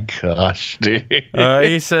 Oh my gosh, dude.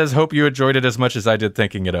 He says, "Hope you enjoyed it as much as I did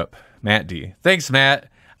thinking it up." Matt D. Thanks, Matt.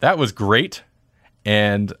 That was great,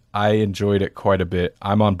 and I enjoyed it quite a bit.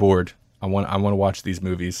 I'm on board. I want to watch these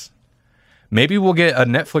movies. Maybe we'll get a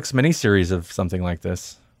Netflix miniseries of something like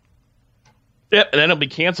this. Yep, and then it'll be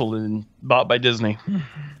canceled and bought by Disney.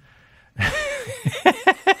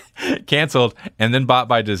 Canceled and then bought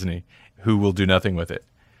by Disney, who will do nothing with it.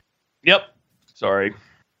 Yep. Sorry.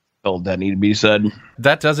 Felt that need to be said.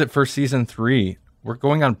 That does it for season 3. We're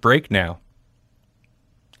going on break now,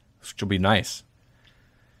 which will be nice.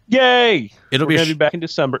 Yay! We're going to be back in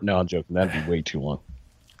December. No, I'm joking. That'd be way too long.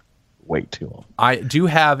 Way too long. I do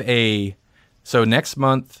have so next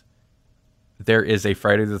month there is a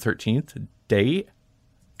Friday the 13th date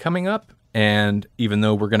coming up, and even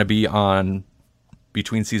though we're going to be on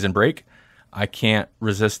between season break, I can't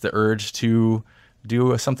resist the urge to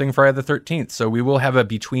do something Friday the 13th. So we will have a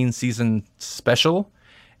between season special,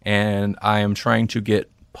 and I am trying to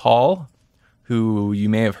get Paul, who you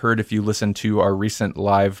may have heard if you listened to our recent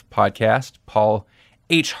live podcast, Paul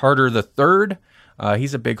H. Harder III.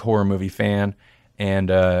 He's a big horror movie fan,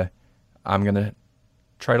 and I'm going to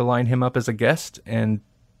try to line him up as a guest and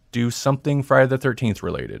do something Friday the 13th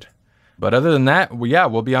related. But other than that,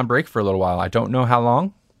 we'll be on break for a little while. I don't know how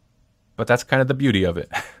long, but that's kind of the beauty of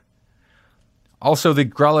it. Also, the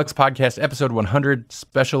Grawlix Podcast episode 100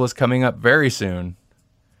 special is coming up very soon.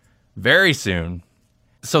 Very soon.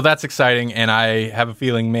 So that's exciting, and I have a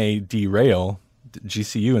feeling may derail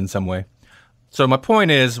GCU in some way. So my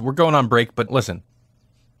point is, we're going on break, but listen,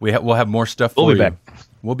 we'll have more stuff for you.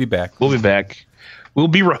 We'll be back. We'll be back. We'll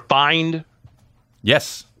be refined.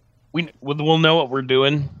 Yes. We'll know what we're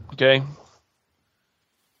doing, okay?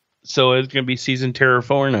 So it's going to be season terror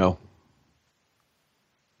 4 no?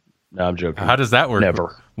 No, I'm joking. How does that work?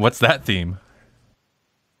 Never. What's that theme?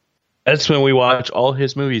 That's when we watch all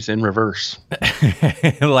his movies in reverse.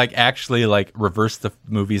 Actually reverse the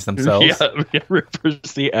movies themselves? Yeah,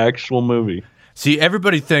 reverse the actual movie. See,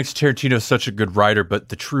 everybody thinks Tarantino's such a good writer, but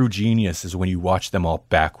the true genius is when you watch them all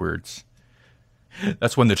backwards.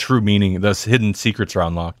 That's when the true meaning, those hidden secrets are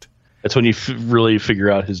unlocked. That's when you really figure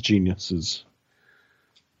out his genius is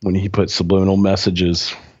when he puts subliminal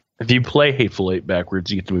messages. If you play Hateful Eight backwards,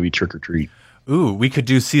 you get the movie Trick or Treat. Ooh, we could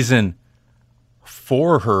do season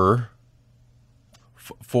 4 her.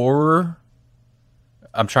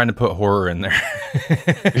 I'm trying to put horror in there.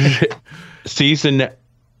 Season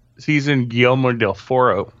Guillermo del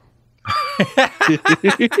Toro.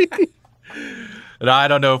 No, I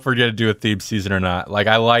don't know if we're gonna do a theme season or not.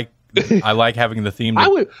 I like having the theme.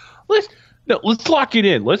 Let's lock it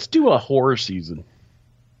in. Let's do a horror season.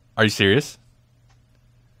 Are you serious?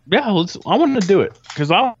 Yeah, I want to do it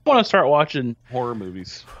because I want to start watching horror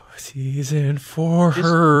movies. Season 4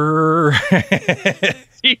 her.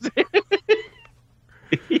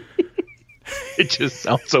 It just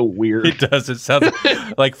sounds so weird. It does. It sounds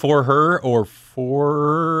like for her or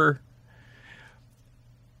for.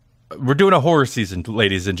 We're doing a horror season,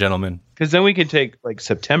 ladies and gentlemen. Because then we can take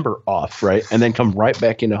September off, right? And then come right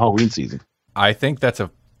back into Halloween season. I think that's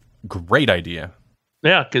a great idea.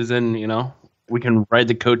 Yeah, because then, we can ride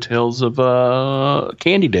the coattails of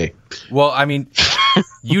Candy Day. Well, I mean,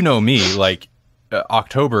 you know me,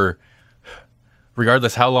 October,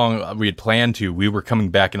 regardless how long we had planned to, we were coming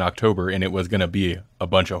back in October, and it was going to be a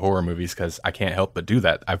bunch of horror movies because I can't help but do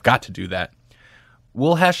that. I've got to do that.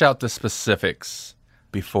 We'll hash out the specifics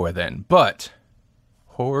before then, but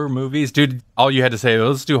horror movies, dude, all you had to say,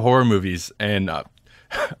 let's do horror movies. And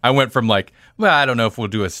I went from like, well, I don't know if we'll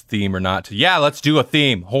do a theme or not to, yeah, let's do a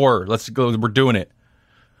theme. Horror. Let's go. We're doing it.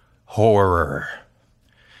 Horror.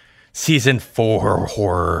 Season 4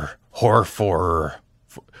 horror. Horror.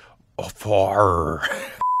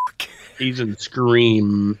 Season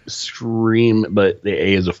Scream, but the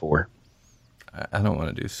A is a 4. I don't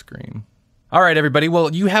want to do Scream. All right, everybody.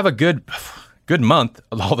 Well, you have a good month.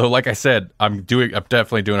 Although, like I said, I'm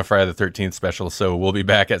definitely doing a Friday the 13th special, so we'll be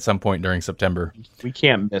back at some point during September. We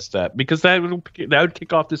can't miss that because that would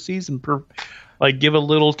kick off the season. Give a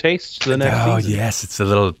little taste to the next season. Oh yes, it's a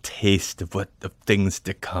little taste of things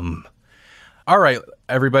to come. All right,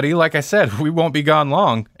 everybody. Like I said, we won't be gone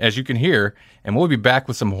long, as you can hear, and we'll be back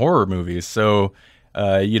with some horror movies. So,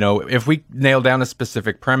 if we nail down a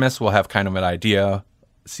specific premise, we'll have kind of an idea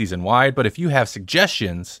season-wide. But if you have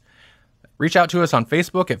suggestions, reach out to us on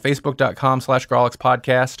Facebook at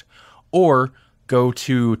facebook.com/GrawlixPodcast, or go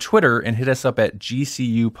to Twitter and hit us up at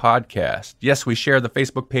GCU Podcast. Yes, we share the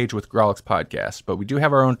Facebook page with Grawlix Podcast, but we do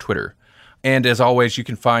have our own Twitter. And as always, you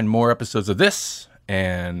can find more episodes of this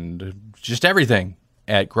and just everything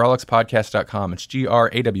at GrawlixPodcast.com. It's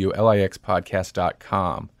GRAWLIX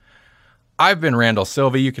podcast.com. I've been Randall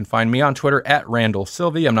Sylvie. You can find me on Twitter at Randall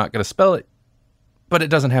Sylvie. I'm not going to spell it, but it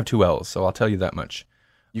doesn't have 2 L's, so I'll tell you that much.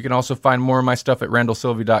 You can also find more of my stuff at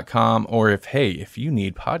randallsylvie.com, or if you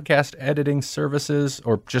need podcast editing services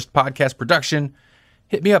or just podcast production,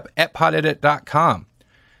 hit me up at podedit.com.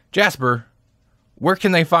 Jasper, where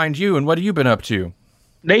can they find you, and what have you been up to?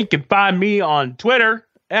 They can find me on Twitter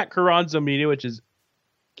at Carranzo Media, which is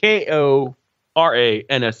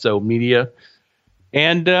KORANSO Media,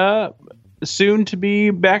 and soon to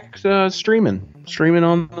be back streaming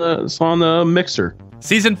on the Mixer.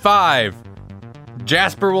 Season 5.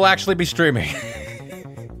 Jasper will actually be streaming.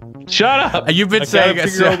 Shut up! You've been saying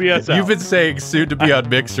soon to be on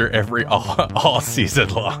Mixer all season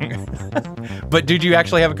long. But dude, you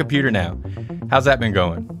actually have a computer now. How's that been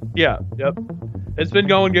going? Yeah. Yep. It's been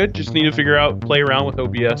going good. Just need to play around with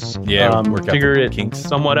OBS. Yeah, figure it kinks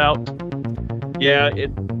somewhat out. Yeah,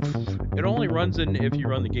 it only runs if you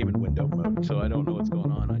run the game in window mode. So I don't know what's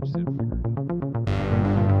going on. I just had to figure it out.